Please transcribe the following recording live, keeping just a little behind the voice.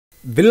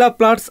Villa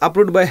plots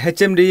approved by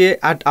HMDA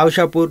at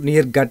Aushapur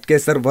near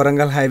Gatkesar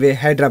Warangal Highway,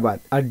 Hyderabad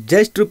at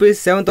just rupees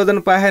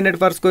 7,500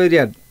 per square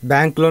yard.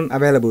 Bank loan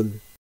available.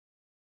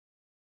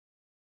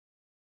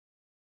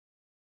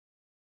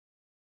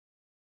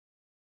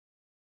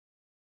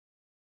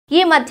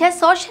 ఈ మధ్య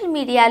social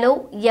మీడియాలో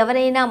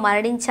ఎవరైనా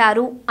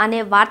మరణించారు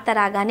అనే వార్త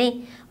రాగానే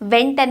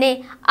వెంటనే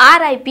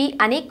ఆర్ఐపి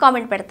అని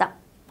కామెంట్ పెడతాం.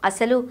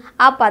 అసలు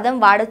ఆ పదం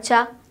వాడొచ్చా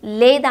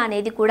లేదా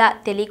అనేది కూడా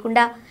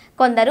తెలియకుండా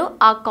కొందరు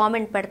ఆ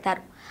కామెంట్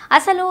పెడతారు.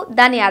 అసలు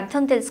దాని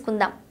అర్థం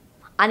తెలుసుకుందాం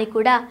అని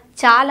కూడా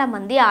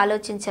చాలామంది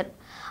ఆలోచించరు.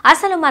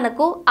 అసలు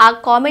మనకు ఆ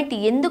కామెంట్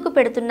ఎందుకు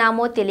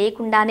పెడుతున్నామో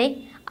తెలియకుండానే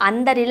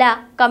అందరిలా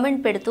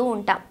కామెంట్ పెడుతూ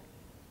ఉంటాం.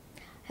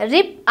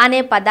 రిప్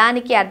అనే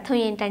పదానికి అర్థం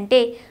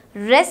ఏంటంటే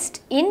రెస్ట్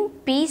ఇన్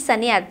పీస్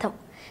అని అర్థం.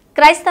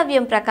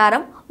 క్రైస్తవ్యం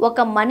ప్రకారం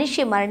ఒక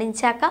మనిషి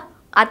మరణించాక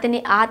అతని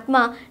ఆత్మ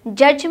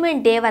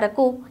జడ్జిమెంట్ డే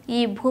వరకు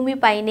ఈ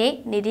భూమిపైనే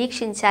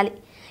నిరీక్షించాలి.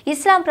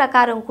 ఇస్లాం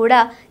ప్రకారం కూడా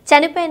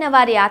చనిపోయిన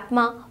వారి ఆత్మ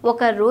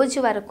ఒక రోజు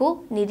వరకు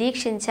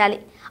నిరీక్షించాలి.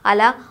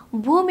 అలా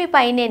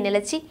భూమిపైనే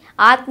నిలిచి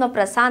ఆత్మ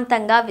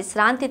ప్రశాంతంగా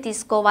విశ్రాంతి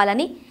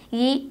తీసుకోవాలని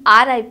ఈ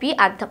ఆర్ఐపి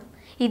అర్థం.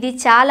 ఇది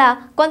చాలా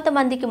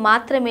కొంతమందికి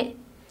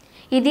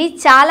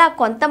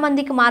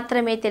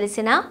మాత్రమే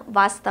తెలిసిన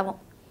వాస్తవం.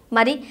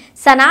 మరి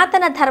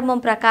సనాతన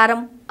ధర్మం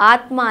ప్రకారం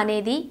ఆత్మ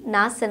అనేది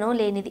నాశనం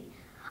లేనిది.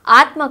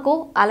 ఆత్మకు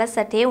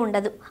అలసటే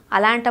ఉండదు.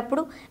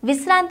 అలాంటప్పుడు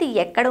విశ్రాంతి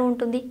ఎక్కడ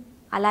ఉంటుంది?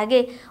 అలాగే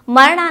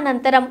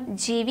మరణానంతరం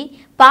జీవి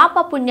పాప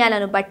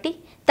పుణ్యాలను బట్టి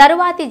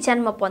తరువాతి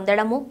జన్మ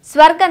పొందడము,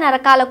 స్వర్గ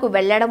నరకాలకు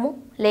వెళ్ళడము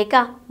లేక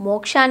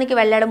మోక్షానికి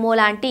వెళ్ళడము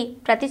లాంటి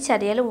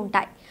ప్రతిచర్యలు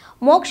ఉంటాయి.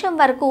 మోక్షం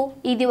వరకు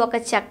ఇది ఒక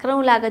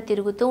చక్రంలాగా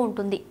తిరుగుతూ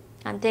ఉంటుంది.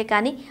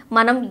 అంతేకాని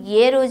మనం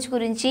ఏ రోజు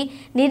గురించి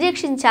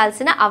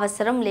నిరీక్షించాల్సిన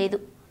అవసరం లేదు.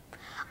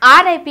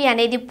 ఆర్ఐపి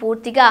అనేది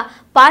పూర్తిగా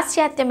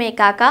పాశ్చాత్యమే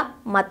కాక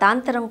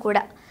మతాంతరం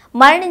కూడా.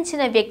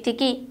 మరణించిన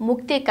వ్యక్తికి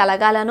ముక్తి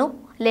కలగాలను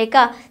లేక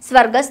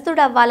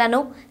స్వర్గస్థుడవ్వాలను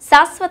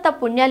శాశ్వత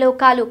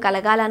పుణ్యలోకాలు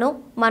కలగాలను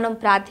మనం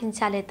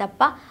ప్రార్థించాలే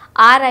తప్ప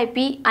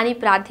ఆర్ఐపి అని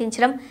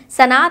ప్రార్థించడం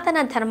సనాతన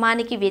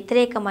ధర్మానికి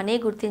వ్యతిరేకమనే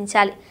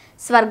గుర్తించాలి.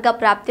 స్వర్గ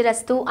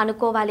ప్రాప్తిరస్తు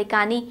అనుకోవాలి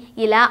కానీ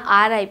ఇలా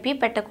ఆర్ఐపి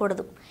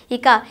పెట్టకూడదు.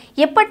 ఇక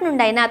ఎప్పటి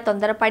నుండైనా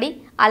తొందరపడి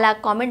అలా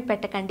కామెంట్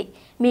పెట్టకండి.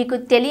 మీకు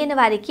తెలియని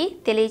వారికి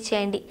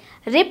తెలియచేయండి.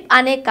 రిప్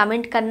అనే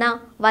కామెంట్ కన్నా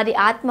వారి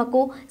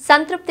ఆత్మకు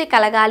సంతృప్తి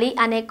కలగాలి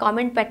అనే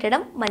కామెంట్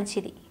పెట్టడం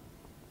మంచిది.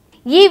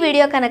 ఈ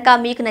వీడియో కనుక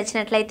మీకు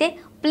నచ్చినట్లయితే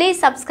ప్లీజ్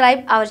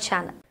సబ్స్క్రైబ్ అవర్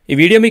ఛానల్. ఈ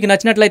వీడియో మీకు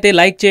నచ్చినట్లయితే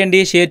లైక్ చేయండి,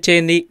 షేర్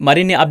చేయండి.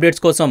 మరిన్ని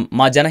అప్డేట్స్ కోసం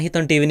మా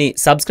జనహితం టీవీని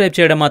సబ్స్క్రైబ్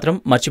చేయడం మాత్రం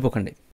మర్చిపోకండి.